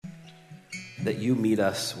that you meet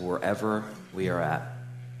us wherever we are at.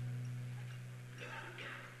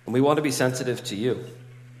 And we want to be sensitive to you.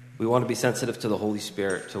 We want to be sensitive to the Holy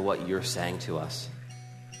Spirit, to what you're saying to us.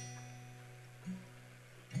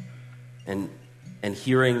 And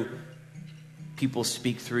hearing people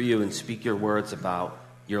speak through you and speak your words about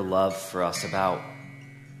your love for us, about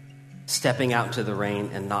stepping out into the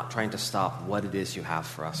rain and not trying to stop what it is you have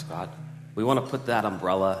for us, God. We want to put that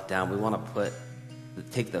umbrella down. We want to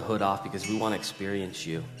take the hood off because we want to experience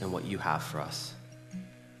you and what you have for us.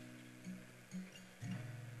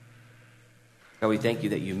 God, we thank you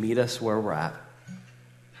that you meet us where we're at.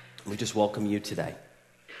 We just welcome you today.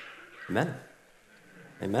 Amen.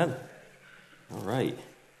 Amen. All right.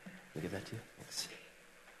 Let me give that to you. Thanks.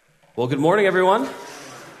 Well, good morning, everyone.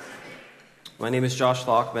 My name is Josh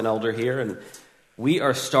Locke, I'm an elder here, and we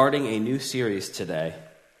are starting a new series today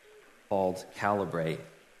called Calibrate.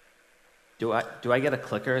 Do I get a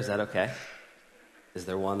clicker? Is that okay? Is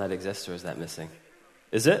there one that exists, or is that missing?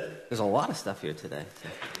 Is it? There's a lot of stuff here today. So,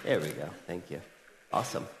 there we go. Thank you.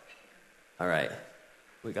 Awesome. All right.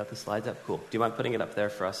 We got the slides up? Cool. Do you mind putting it up there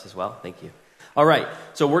for us as well? Thank you. All right.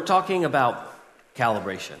 So we're talking about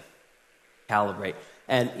calibration. Calibrate.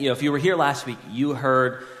 And, if you were here last week, you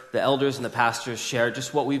heard the elders and the pastors share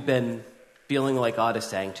just what we've been feeling like God is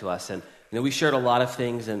saying to us. And, we shared a lot of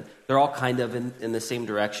things, and they're all kind of in the same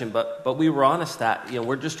direction. But we were honest that,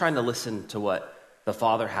 we're just trying to listen to what the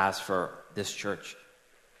Father has for this church,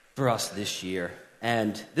 for us this year.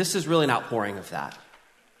 And this is really an outpouring of that,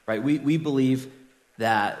 right? We believe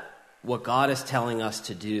that what God is telling us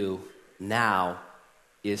to do now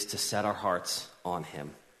is to set our hearts on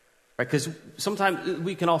Him, right? Because sometimes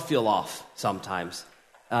we can all feel off sometimes.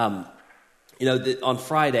 On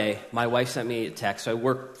Friday, my wife sent me a text. So I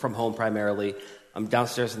work from home primarily. I'm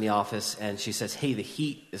downstairs in the office, and she says, hey, the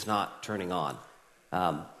heat is not turning on.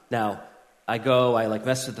 Now, I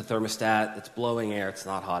mess with the thermostat. It's blowing air. It's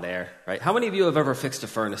not hot air, right? How many of you have ever fixed a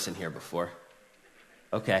furnace in here before?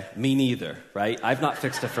 Okay, me neither, right? I've not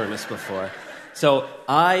fixed a furnace before. So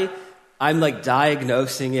I'm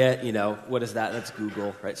diagnosing it, what is that? That's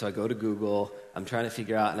Google, right? So I go to Google, I'm trying to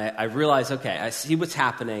figure out, and I realize, okay, I see what's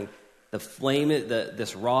happening. The flame,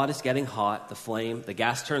 this rod is getting hot, the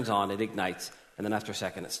gas turns on, it ignites, and then after a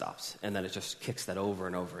second it stops. And then it just kicks that over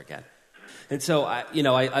and over again. And so,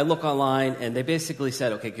 I look online, and they basically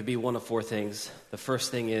said, okay, it could be one of four things. The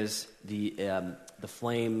first thing is the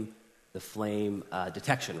flame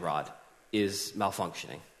detection rod is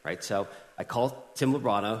malfunctioning, right? So I called Tim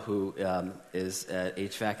Lebrano, who is an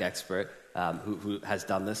HVAC expert, who has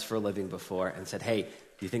done this for a living before, and said, hey,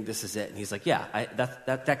 do you think this is it? And he's like, yeah,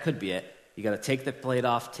 that could be it. You got to take the plate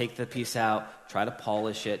off, take the piece out, try to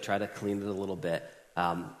polish it, try to clean it a little bit.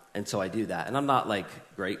 And so I do that. And I'm not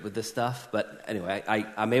great with this stuff, but anyway,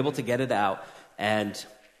 I'm able to get it out. And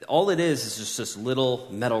all it is just this little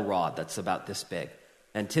metal rod that's about this big.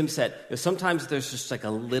 And Tim said, sometimes there's just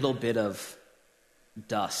a little bit of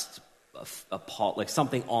dust,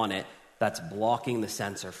 something on it that's blocking the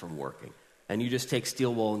sensor from working. And you just take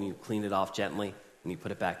steel wool and you clean it off gently and you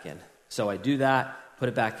put it back in. So I do that, put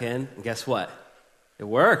it back in, and guess what? It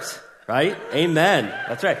worked, right? Amen.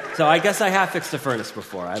 That's right. So I guess I have fixed a furnace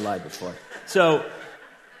before. I lied before. So,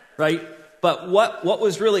 right? But what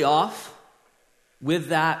was really off with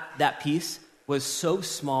that piece was so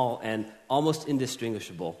small and almost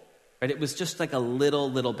indistinguishable, right? It was just a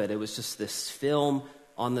little bit. It was just this film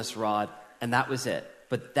on this rod, and that was it.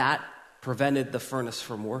 But that prevented the furnace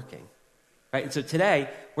from working, right? And so today,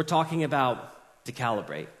 we're talking about to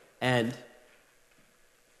calibrate. And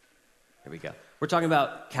here we go. We're talking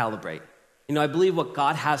about calibrate. I believe what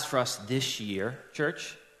God has for us this year,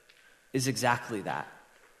 church, is exactly that.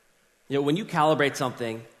 When you calibrate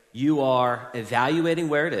something, you are evaluating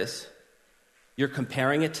where it is, you're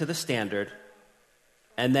comparing it to the standard,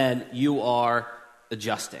 and then you are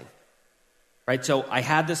adjusting, right? So I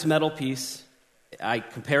had this metal piece, I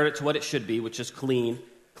compared it to what it should be, which is cleaned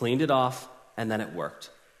it off, and then it worked,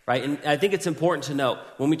 right? And I think it's important to note,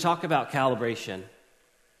 when we talk about calibration,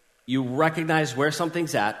 you recognize where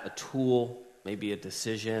something's at, a tool, maybe a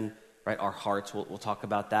decision, right? Our hearts, we'll talk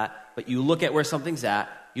about that. But you look at where something's at,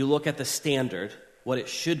 you look at the standard, what it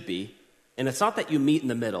should be, and it's not that you meet in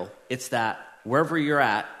the middle, it's that wherever you're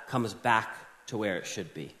at comes back to where it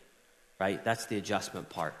should be, right? That's the adjustment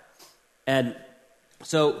part. And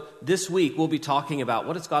so this week, we'll be talking about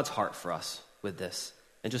what is God's heart for us with this,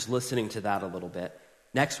 and just listening to that a little bit.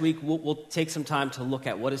 Next week, we'll take some time to look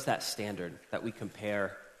at what is that standard that we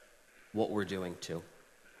compare what we're doing to.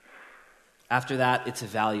 After that, it's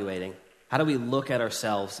evaluating. How do we look at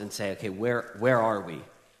ourselves and say, okay, where are we?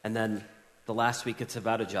 And then the last week, it's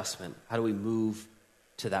about adjustment. How do we move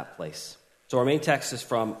to that place? So our main text is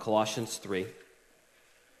from Colossians 3,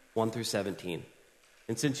 1 through 17.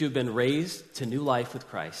 And since you've been raised to new life with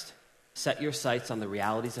Christ, set your sights on the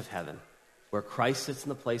realities of heaven, where Christ sits in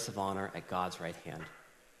the place of honor at God's right hand.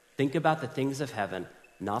 Think about the things of heaven,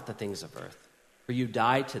 not the things of earth. For you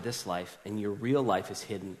died to this life, and your real life is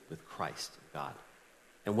hidden with Christ, God.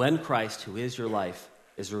 And when Christ, who is your life,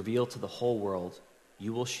 is revealed to the whole world,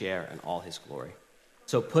 you will share in all his glory.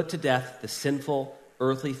 So put to death the sinful,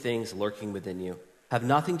 earthly things lurking within you. Have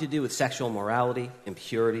nothing to do with sexual immorality,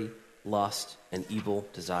 impurity, lust, and evil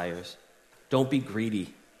desires. Don't be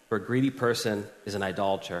greedy, for a greedy person is an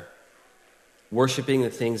idolater, worshiping the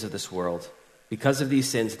things of this world. Because of these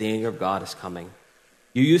sins, the anger of God is coming.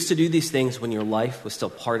 You used to do these things when your life was still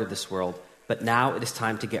part of this world, but now it is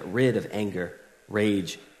time to get rid of anger,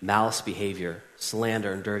 rage, malice behavior,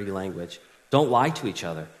 slander, and dirty language. Don't lie to each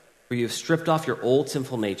other, for you have stripped off your old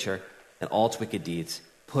sinful nature and all its wicked deeds.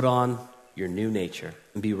 Put on your new nature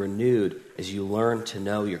and be renewed as you learn to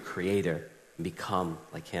know your Creator and become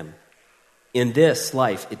like him. In this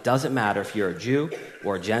life, it doesn't matter if you're a Jew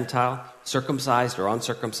or a Gentile, circumcised or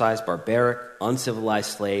uncircumcised, barbaric,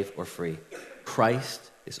 uncivilized, slave, or free.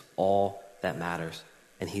 Christ is all that matters,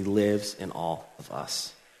 and he lives in all of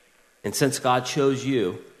us. And since God chose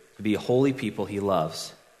you to be a holy people he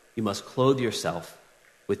loves, you must clothe yourself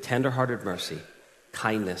with tender-hearted mercy,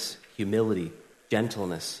 kindness, humility,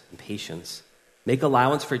 gentleness, and patience. Make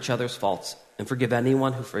allowance for each other's faults and forgive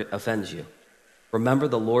anyone who offends you. Remember,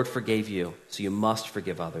 the Lord forgave you, so you must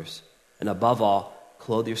forgive others. And above all,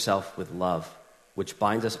 clothe yourself with love, which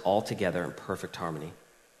binds us all together in perfect harmony.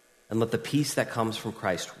 And let the peace that comes from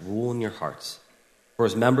Christ rule in your hearts. For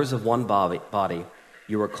as members of one body,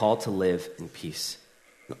 you are called to live in peace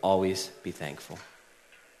and always be thankful.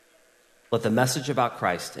 Let the message about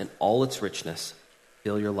Christ in all its richness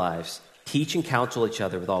fill your lives. Teach and counsel each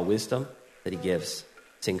other with all wisdom that he gives.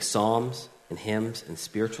 Sing psalms and hymns and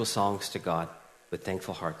spiritual songs to God with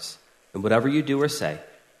thankful hearts. And whatever you do or say,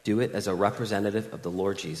 do it as a representative of the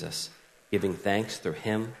Lord Jesus, giving thanks through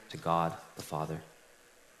him to God the Father.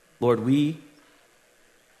 Lord, we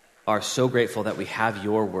are so grateful that we have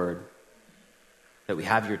your word, that we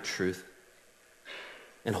have your truth.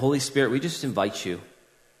 And Holy Spirit, we just invite you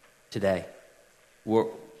today.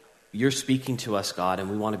 You're speaking to us, God,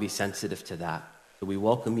 and we want to be sensitive to that. So we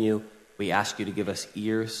welcome you. We ask you to give us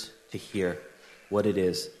ears to hear what it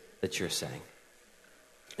is that you're saying.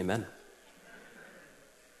 Amen.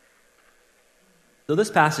 So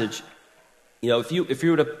this passage, if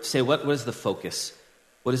you were to say, what is the focus?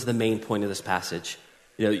 What is the main point of this passage?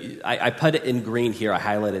 I put it in green here. I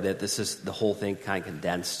highlighted it. This is the whole thing kind of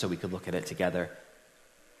condensed so we could look at it together.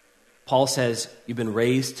 Paul says, you've been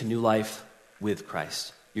raised to new life with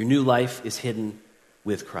Christ. Your new life is hidden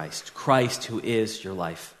with Christ. Christ, who is your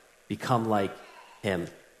life. Become like him.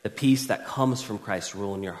 The peace that comes from Christ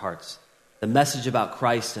rule in your hearts. The message about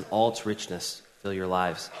Christ and all its richness fill your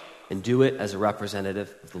lives. And do it as a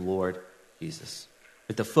representative of the Lord Jesus.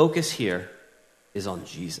 But the focus here is on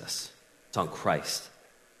Jesus. It's on Christ.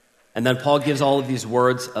 And then Paul gives all of these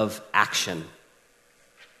words of action.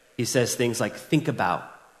 He says things like think about,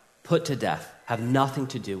 put to death, have nothing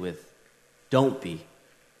to do with, don't be.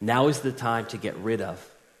 Now is the time to get rid of.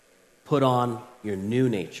 Put on your new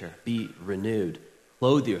nature, be renewed,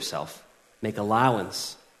 clothe yourself, make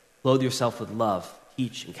allowance, clothe yourself with love,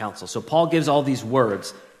 teach and counsel. So Paul gives all these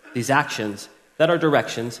words, these actions that are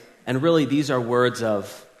directions, and really these are words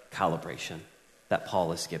of calibration that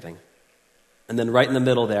Paul is giving. And then right in the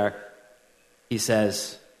middle there, he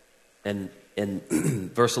says in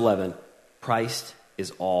verse 11, Christ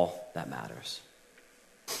is all that matters.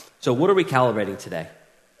 So what are we calibrating today?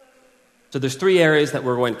 So there's three areas that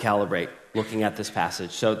we're going to calibrate looking at this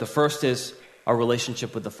passage. So the first is our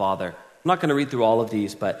relationship with the Father. I'm not going to read through all of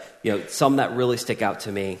these, but some that really stick out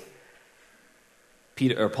to me.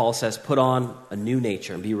 Paul says, put on a new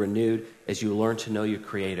nature and be renewed as you learn to know your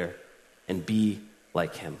Creator and be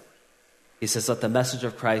like him. He says, let the message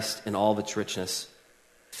of Christ in all of its richness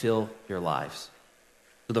fill your lives.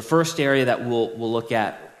 So the first area that we'll look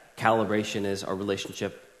at calibration is our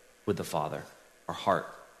relationship with the Father, our heart.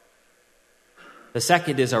 The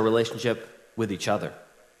second is our relationship with each other.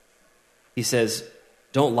 He says,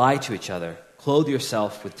 don't lie to each other. Clothe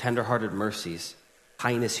yourself with tender-hearted mercies,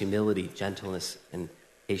 kindness, humility, gentleness, and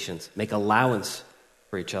patience. Make allowance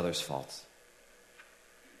for each other's faults.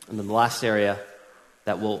 And then the last area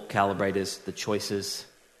that we'll calibrate is the choices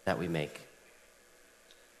that we make.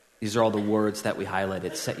 These are all the words that we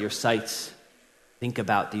highlighted. Set your sights. Think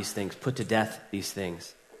about these things. Put to death these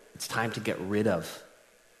things. It's time to get rid of.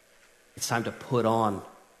 It's time to put on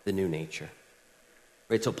the new nature.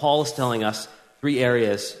 Right? So Paul is telling us 3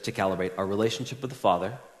 areas to calibrate: our relationship with the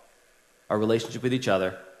Father, our relationship with each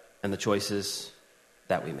other, and the choices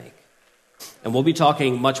that we make. And we'll be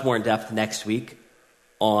talking much more in depth next week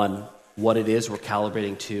on what it is we're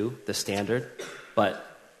calibrating to, the standard.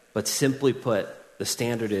 But simply put, the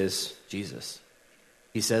standard is Jesus.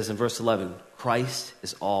 He says in verse 11, Christ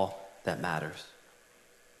is all that matters.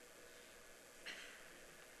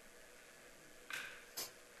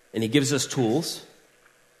 And he gives us tools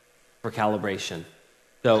for calibration.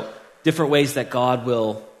 So, different ways that God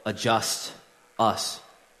will adjust us.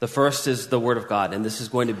 The first is the Word of God, and this is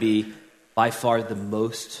going to be by far the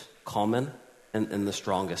most common and the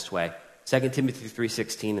strongest way. 2 Timothy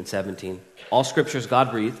 3:16 and 17. All Scripture is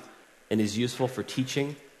God-breathed and is useful for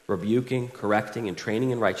teaching, rebuking, correcting, and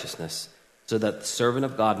training in righteousness, so that the servant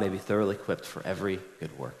of God may be thoroughly equipped for every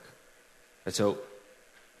good work. And so,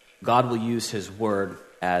 God will use His Word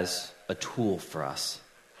as a tool for us.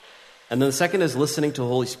 And then the second is listening to the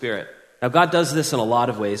Holy Spirit. Now, God does this in a lot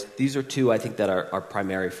of ways. These are 2, I think, that are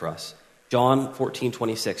primary for us. John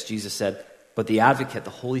 14:26, Jesus said, "But the Advocate,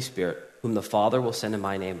 the Holy Spirit, whom the Father will send in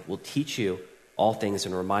my name, will teach you all things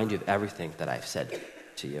and remind you of everything that I've said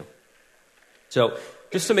to you." So,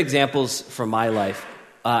 just some examples from my life.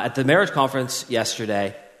 At the marriage conference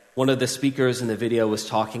yesterday, one of the speakers in the video was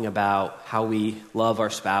talking about how we love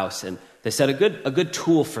our spouse, and they said a good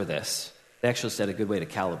tool for this, they actually said a good way to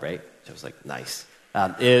calibrate, which I was like, nice,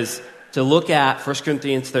 is to look at 1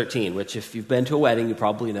 Corinthians 13, which if you've been to a wedding, you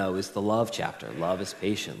probably know is the love chapter. Love is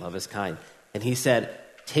patient, love is kind. And he said,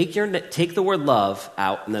 take the word love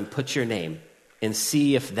out and then put your name and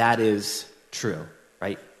see if that is true,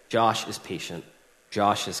 right? Josh is patient.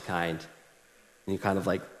 Josh is kind. And you're kind of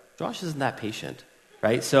like, Josh isn't that patient,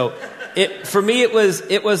 right? So for me, it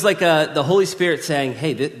was like the Holy Spirit saying,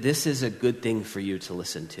 hey, this is a good thing for you to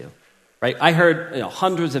listen to, right? I heard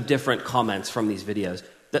hundreds of different comments from these videos.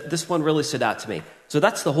 This one really stood out to me. So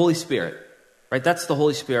that's the Holy Spirit, right? That's the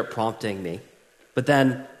Holy Spirit prompting me. But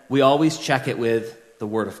then we always check it with the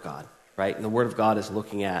Word of God, right? And the Word of God is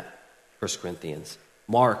looking at 1 Corinthians.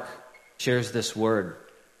 Mark shares this word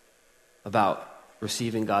about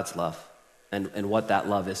receiving God's love and what that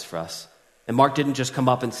love is for us. And Mark didn't just come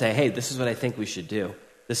up and say, hey, this is what I think we should do.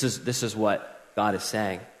 This is what God is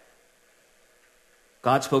saying.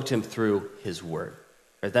 God spoke to him through his word.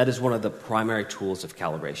 Right? That is one of the primary tools of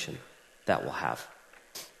calibration that we'll have.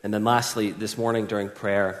 And then lastly, this morning during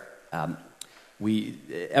prayer, we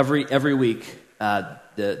every week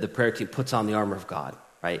the prayer team puts on the armor of God,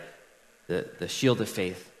 right? The shield of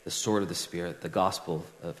faith, the sword of the Spirit, the gospel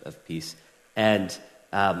of peace. And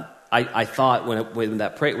I thought when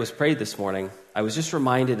that was prayed this morning, I was just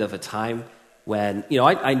reminded of a time when,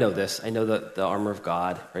 I know this. I know the armor of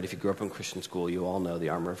God, right? If you grew up in Christian school, you all know the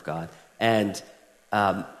armor of God. And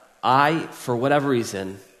for whatever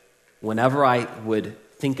reason, whenever I would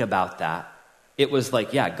think about that, it was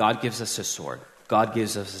like, yeah, God gives us his sword. God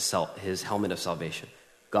gives us his helmet of salvation.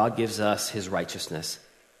 God gives us his righteousness.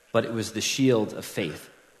 But it was the shield of faith.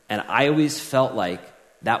 And I always felt like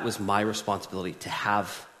that was my responsibility to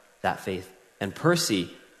have that faith. And Percy,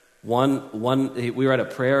 we were at a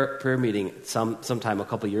prayer meeting sometime a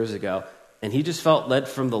couple years ago, and he just felt led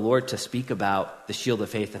from the Lord to speak about the shield of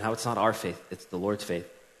faith and how it's not our faith, it's the Lord's faith.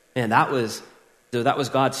 And that was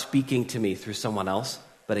God speaking to me through someone else,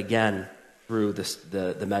 but again, through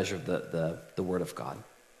the measure of the Word of God.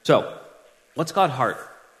 So, what's God's heart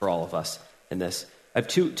for all of us in this? I have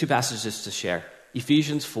two passages to share.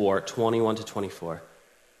 Ephesians 4:21-24.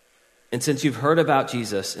 And since you've heard about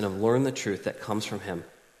Jesus and have learned the truth that comes from him,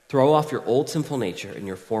 throw off your old sinful nature and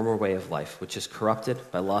your former way of life, which is corrupted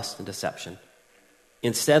by lust and deception.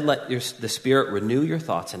 Instead, let the Spirit renew your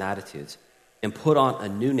thoughts and attitudes and put on a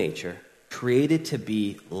new nature, created to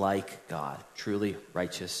be like God, truly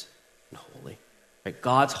righteous and holy. Right?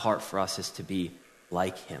 God's heart for us is to be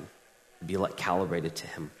like him, to be calibrated to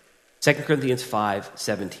him. 2 Corinthians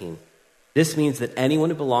 5:17. This means that anyone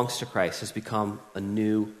who belongs to Christ has become a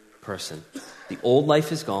new person. The old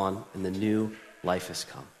life is gone and the new life has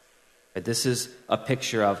come. Right? This is a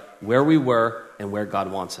picture of where we were and where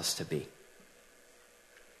God wants us to be.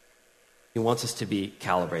 He wants us to be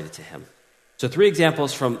calibrated to him. So 3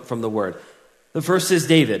 examples from the word. The first is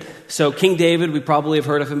David. So King David, we probably have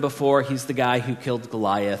heard of him before. He's the guy who killed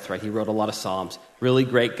Goliath, right? He wrote a lot of Psalms. Really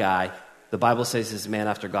great guy. The Bible says he's a man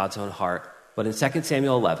after God's own heart. But in 2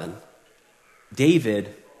 Samuel 11,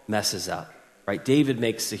 David messes up, right? David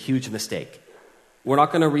makes a huge mistake. We're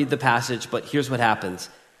not going to read the passage, but here's what happens.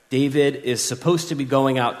 David is supposed to be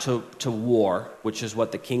going out to war, which is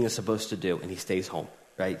what the king is supposed to do, and he stays home.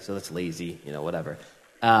 right? So that's lazy, whatever.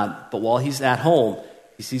 But while he's at home,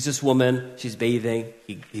 he sees this woman, she's bathing.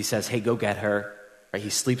 He says, hey, go get her. Right? He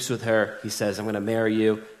sleeps with her. He says, I'm going to marry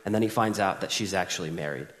you. And then he finds out that she's actually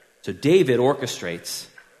married. So David orchestrates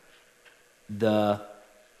the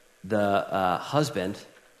husband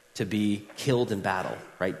to be killed in battle,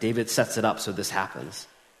 right? David sets it up so this happens.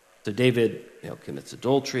 So David, commits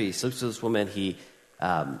adultery. He sleeps with this woman. He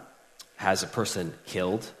has a person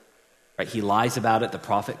killed, right? He lies about it. The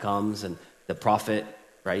prophet comes, and the prophet,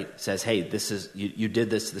 right, says, hey, this is you did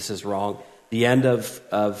this. This is wrong. The end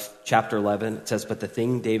of chapter 11, it says, but the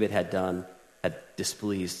thing David had done had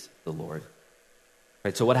displeased the Lord.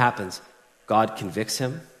 Right? So what happens? God convicts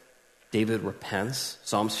him. David repents.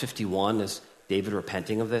 Psalms 51 is David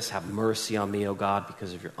repenting of this. Have mercy on me, O God,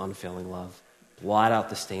 because of your unfailing love. Blot out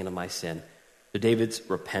the stain of my sin. So David's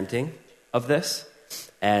repenting of this.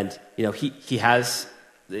 And, he has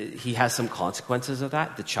some consequences of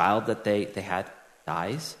that. The child that they had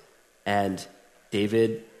dies. And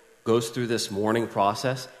David goes through this mourning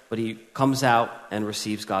process, but he comes out and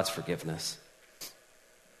receives God's forgiveness.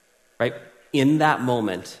 Right? In that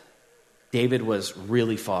moment, David was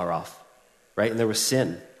really far off, right? And there was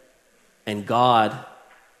sin. And God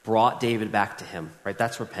brought David back to him, right?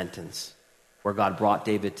 That's repentance, where God brought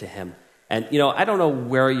David to him. And, I don't know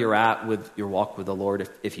where you're at with your walk with the Lord,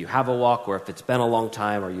 if you have a walk or if it's been a long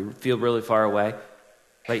time or you feel really far away,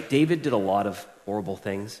 right? David did a lot of horrible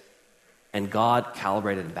things. And God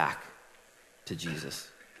calibrated him back to Jesus.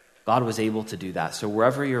 God was able to do that. So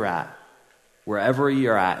wherever you're at,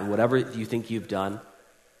 and whatever you think you've done,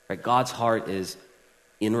 right, God's heart is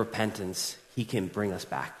in repentance. He can bring us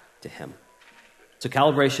back to him. So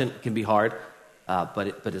calibration can be hard, but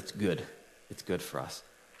it's good. It's good for us.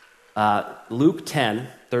 Luke 10,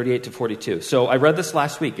 38 to 42. So I read this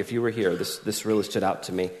last week. If you were here, this really stood out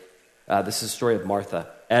to me. This is the story of Martha.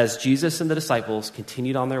 As Jesus and the disciples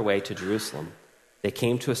continued on their way to Jerusalem, they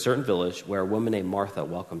came to a certain village where a woman named Martha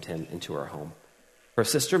welcomed him into her home. Her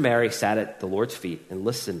sister Mary sat at the Lord's feet and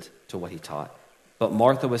listened to what he taught. But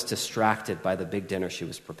Martha was distracted by the big dinner she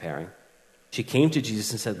was preparing. She came to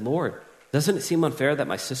Jesus and said, Lord, doesn't it seem unfair that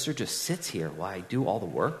my sister just sits here while I do all the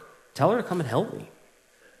work? Tell her to come and help me.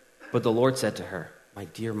 But the Lord said to her, my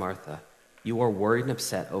dear Martha, you are worried and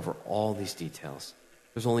upset over all these details.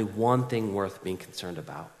 There's only one thing worth being concerned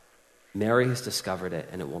about. Mary has discovered it,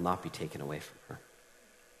 and it will not be taken away from her.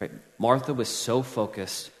 Right? Martha was so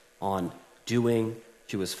focused on doing.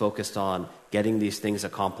 She was focused on getting these things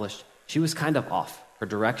accomplished. She was kind of off. Her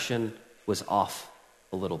direction was off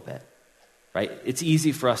a little bit. Right? It's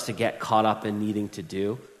easy for us to get caught up in needing to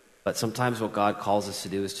do, but sometimes what God calls us to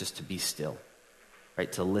do is just to be still.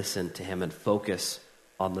 Right? To listen to him and focus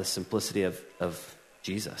on the simplicity of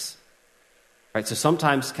Jesus. Right, so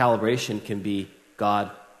sometimes calibration can be God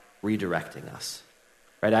redirecting us.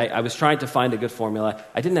 Right, I was trying to find a good formula.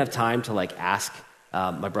 I didn't have time to ask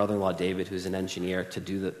my brother-in-law David, who's an engineer, to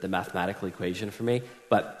do the mathematical equation for me.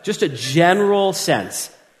 But just a general sense,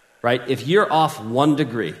 right? If you're off 1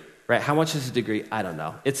 degree, right? How much is a degree? I don't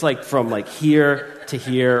know. It's from here to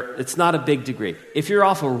here. It's not a big degree. If you're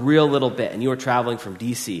off a real little bit and you are traveling from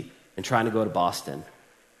D.C. and trying to go to Boston,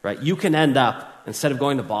 right? You can end up, instead of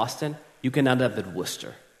going to Boston, you can end up in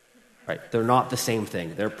Worcester, right? They're not the same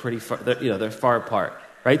thing. They're pretty far, they're far apart,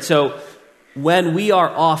 right? So when we are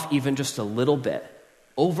off even just a little bit,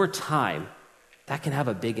 over time, that can have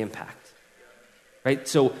a big impact, right?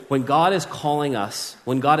 So when God is calling us,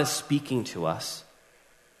 when God is speaking to us,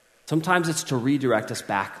 sometimes it's to redirect us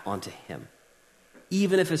back onto him,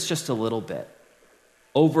 even if it's just a little bit.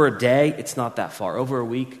 Over a day, it's not that far. Over a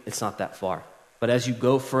week, it's not that far. But as you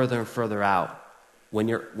go further and further out, when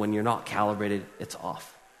you're not calibrated, it's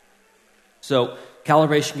off. So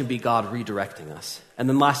calibration can be God redirecting us. And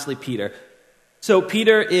then lastly, Peter. So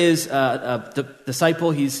Peter is the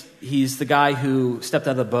disciple. He's the guy who stepped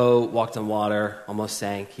out of the boat, walked on water, almost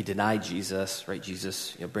sank. He denied Jesus, right?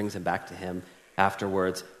 Jesus brings him back to him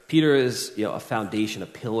afterwards. Peter is a foundation, a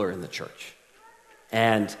pillar in the church.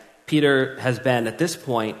 And Peter has been, at this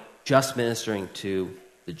point, just ministering to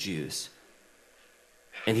the Jews.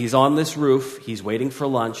 And he's on this roof, he's waiting for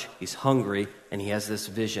lunch, he's hungry, and he has this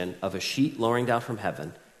vision of a sheet lowering down from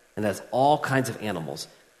heaven, and has all kinds of animals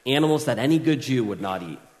that any good Jew would not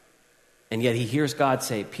eat. And yet he hears God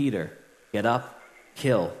say, Peter, get up,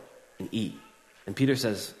 kill, and eat. And Peter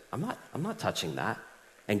says, I'm not touching that.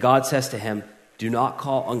 And God says to him, do not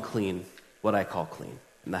call unclean what I call clean.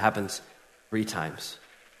 And that happens 3 times.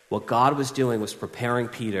 What God was doing was preparing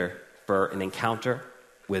Peter for an encounter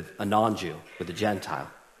with a non-Jew, with a Gentile.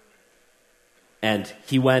 And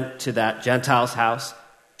he went to that Gentile's house,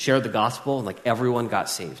 shared the gospel and like everyone got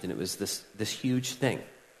saved, and it was this huge thing,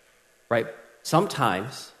 right?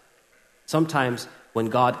 Sometimes when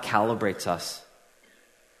God calibrates us,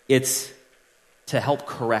 it's to help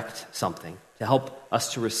correct something, to help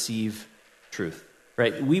us to receive truth,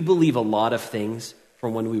 right? We believe a lot of things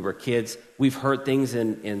from when we were kids. We've heard things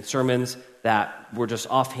in sermons that were just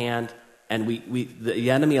offhand, and the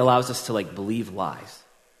enemy allows us to like believe lies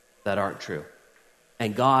that aren't true.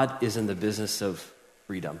 And God is in the business of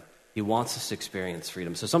freedom. He wants us to experience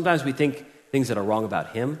freedom. So sometimes we think things that are wrong about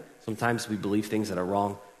him. Sometimes we believe things that are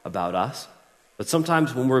wrong about us. But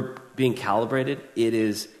sometimes when we're being calibrated, it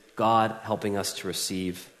is God helping us to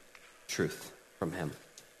receive truth from him.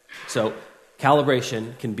 So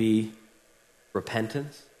calibration can be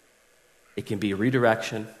repentance, it can be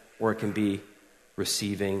redirection, or it can be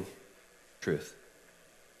receiving truth.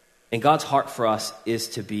 And God's heart for us is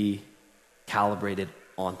to be calibrated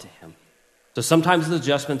onto him. So sometimes the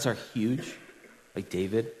adjustments are huge, like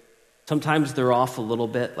David. Sometimes they're off a little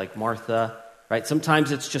bit, like Martha, right?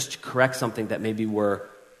 Sometimes it's just to correct something that maybe we're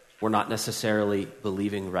not necessarily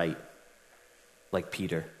believing right, like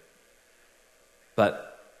Peter.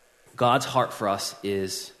 But God's heart for us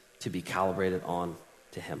is to be calibrated on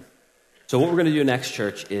to him. So what we're going to do next,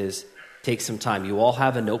 church, is take some time. You all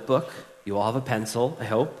have a notebook. You all have a pencil, I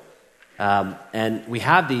hope. And we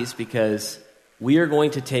have these because we are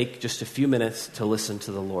going to take just a few minutes to listen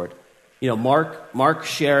to the Lord. You know, Mark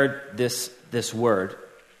shared this word,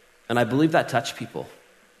 and I believe that touched people.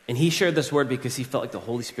 And he shared this word because he felt like the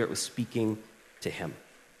Holy Spirit was speaking to him.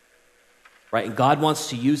 Right? And God wants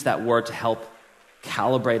to use that word to help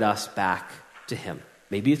calibrate us back to him.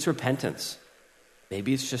 Maybe it's repentance.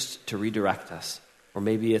 Maybe it's just to redirect us. Or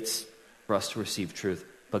maybe it's for us to receive truth.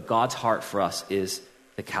 But God's heart for us is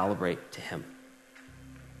to calibrate to him.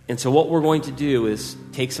 And so what we're going to do is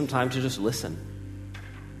take some time to just listen.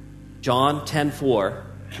 John 10:4,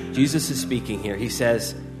 Jesus is speaking here. He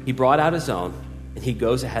says, he brought out his own, and he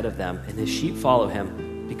goes ahead of them, and his sheep follow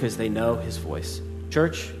him because they know his voice.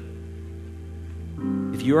 Church,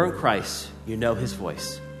 if you are in Christ, you know his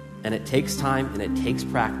voice. And it takes time and it takes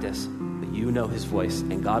practice, but you know his voice,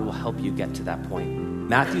 and God will help you get to that point.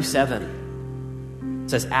 Matthew 7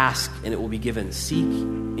 says, ask, and it will be given. Seek,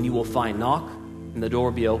 and you will find. Knock, and the door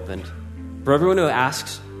will be opened. For everyone who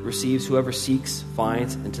asks receives, whoever seeks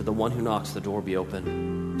finds, and to the one who knocks the door will be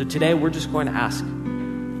open. So today we're just going to ask.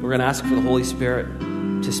 We're going to ask for the Holy Spirit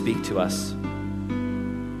to speak to us.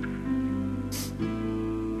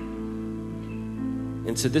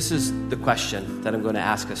 And so this is the question that I'm going to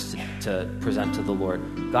ask us to present to the Lord.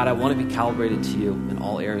 God, I want to be calibrated to you in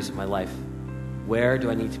all areas of my life. Where do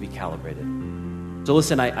I need to be calibrated? So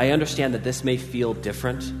listen, I understand that this may feel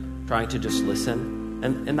different, trying to just listen,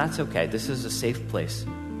 and that's okay. This is a safe place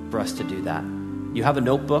for us to do that. You have a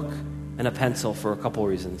notebook and a pencil for a couple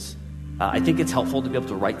reasons. I think it's helpful to be able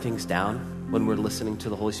to write things down when we're listening to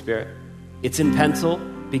the Holy Spirit. It's in pencil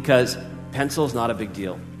because pencil is not a big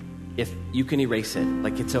deal. If you can erase it,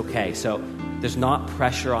 like it's okay. So there's not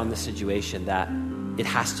pressure on the situation that it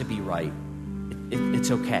has to be right.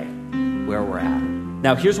 It's okay where we're at.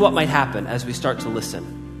 Now, here's what might happen as we start to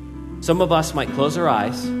listen. Some of us might close our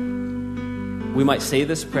eyes. We might say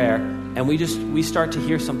this prayer, and we start to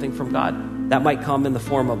hear something from God. That might come in the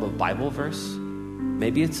form of a Bible verse.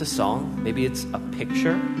 Maybe it's a song. Maybe it's a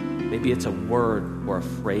picture. Maybe it's a word or a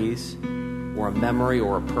phrase or a memory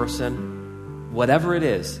or a person. Whatever it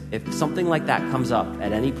is, if something like that comes up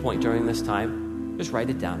at any point during this time, just write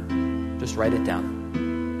it down. Just write it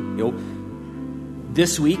down. You know,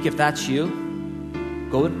 this week, if that's you,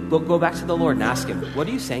 go back to the Lord and ask him, what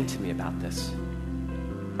are you saying to me about this?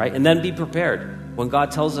 Right? And then be prepared. When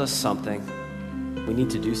God tells us something, we need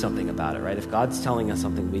to do something about it, right? If God's telling us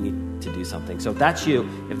something, we need to do something. So if that's you,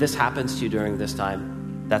 if this happens to you during this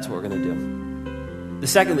time, that's what we're going to do.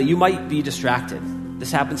 Secondly, you might be distracted.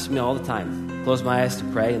 This happens to me all the time. Close my eyes to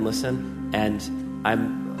pray and listen, and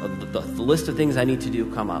the list of things I need to do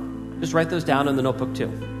come up. Just write those down in the notebook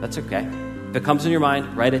too. That's okay. If it comes in your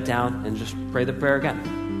mind, write it down and just pray the prayer again.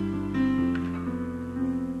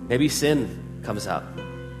 Maybe sin comes up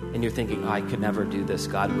and you're thinking, I could never do this.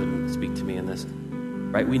 God wouldn't speak to me in this.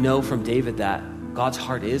 Right? We know from David that God's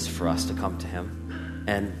heart is for us to come to him,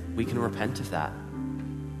 and we can repent of that.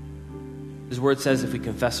 His word says if we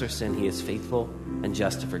confess our sin, he is faithful and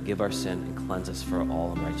just to forgive our sin and cleanse us for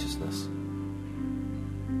all unrighteousness.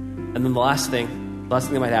 And then the last thing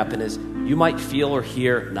that might happen is you might feel or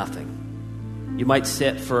hear nothing. You might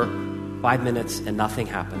sit for 5 minutes and nothing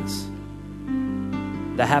happens.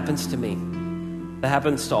 That happens to me. That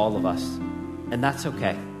happens to all of us. And that's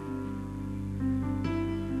okay.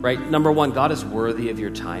 right? Number one, God is worthy of your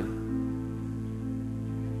time.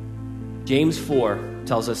 James 4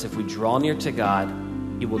 tells us if we draw near to God,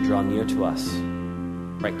 he will draw near to us,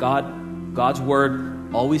 right? God's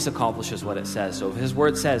word always accomplishes what it says. So if his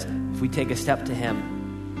word says, if we take a step to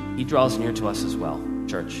him, he draws near to us as well,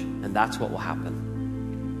 church. And that's what will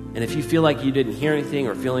happen. And if you feel like you didn't hear anything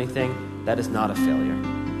or feel anything, that is not a failure,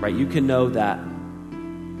 right? You can know that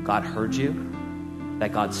God heard you,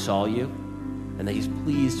 that God saw you, and that he's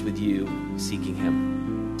pleased with you seeking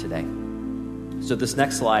him today. So this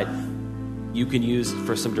next slide, you can use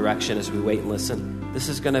for some direction as we wait and listen. This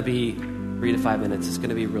is going to be 3 to 5 minutes. It's going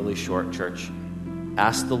to be really short, church.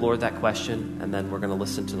 Ask the Lord that question, and then we're going to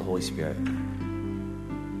listen to the Holy Spirit.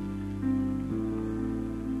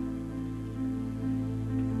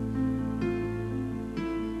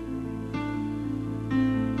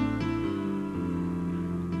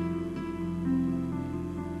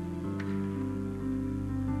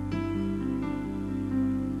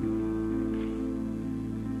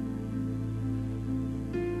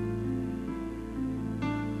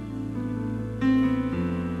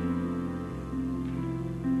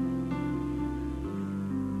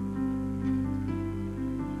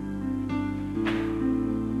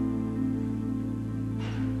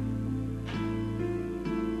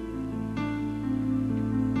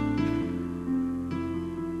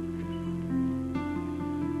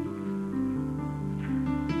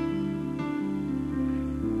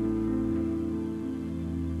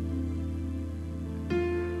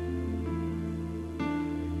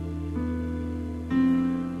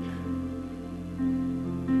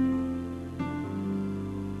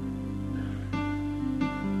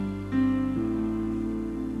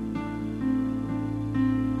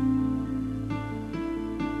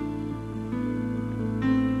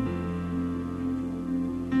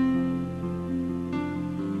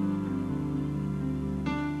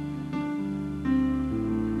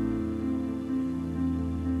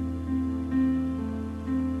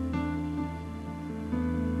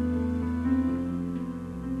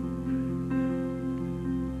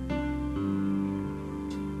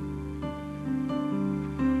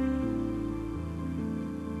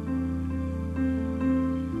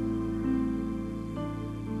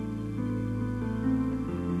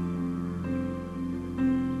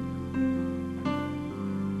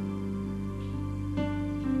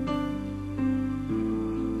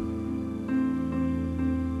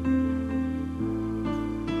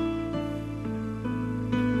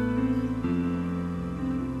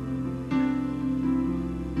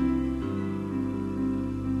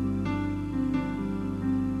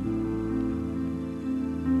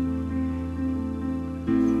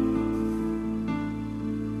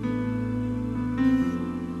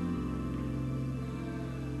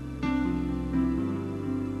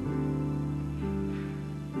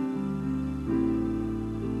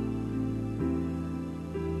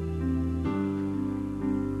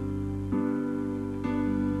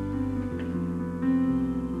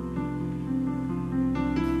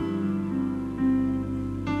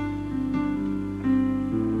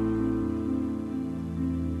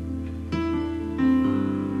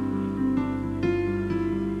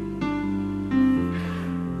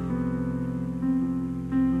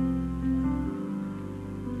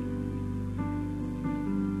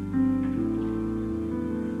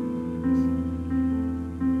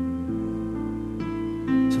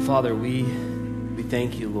 Father, we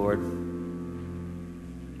thank you, Lord,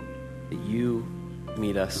 that you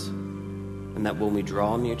meet us, and that when we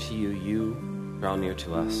draw near to you, you draw near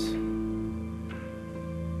to us.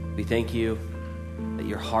 We thank you that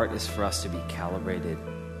your heart is for us to be calibrated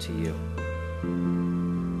to you,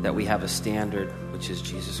 that we have a standard, which is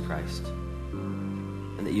Jesus Christ,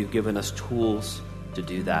 and that you've given us tools to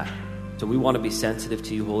do that. So we want to be sensitive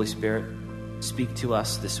to you, Holy Spirit. Speak to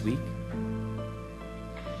us this week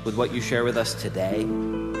with what you share with us today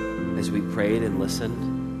as we prayed and listened.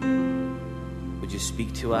 Would you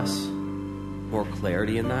speak to us more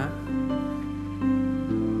clarity in that?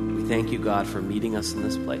 We thank you, God, for meeting us in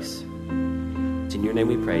this place. It's in your name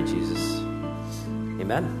we pray, Jesus.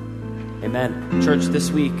 Amen. Amen. Church, this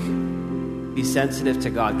week, be sensitive to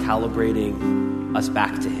God calibrating us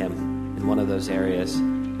back to him in one of those areas.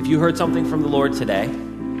 If you heard something from the Lord today,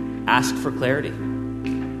 ask for clarity.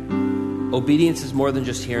 Obedience is more than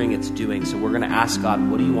just hearing, it's doing. So we're going to ask God,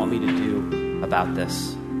 what do you want me to do about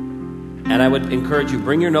this? And I would encourage you,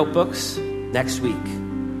 bring your notebooks next week.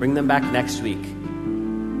 Bring them back next week.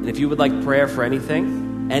 And if you would like prayer for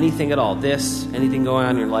anything at all, anything going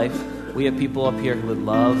on in your life, we have people up here who would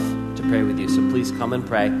love to pray with you. So please come and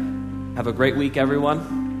pray. Have a great week, everyone.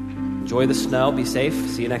 Enjoy the snow. Be safe.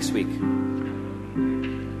 See you next week.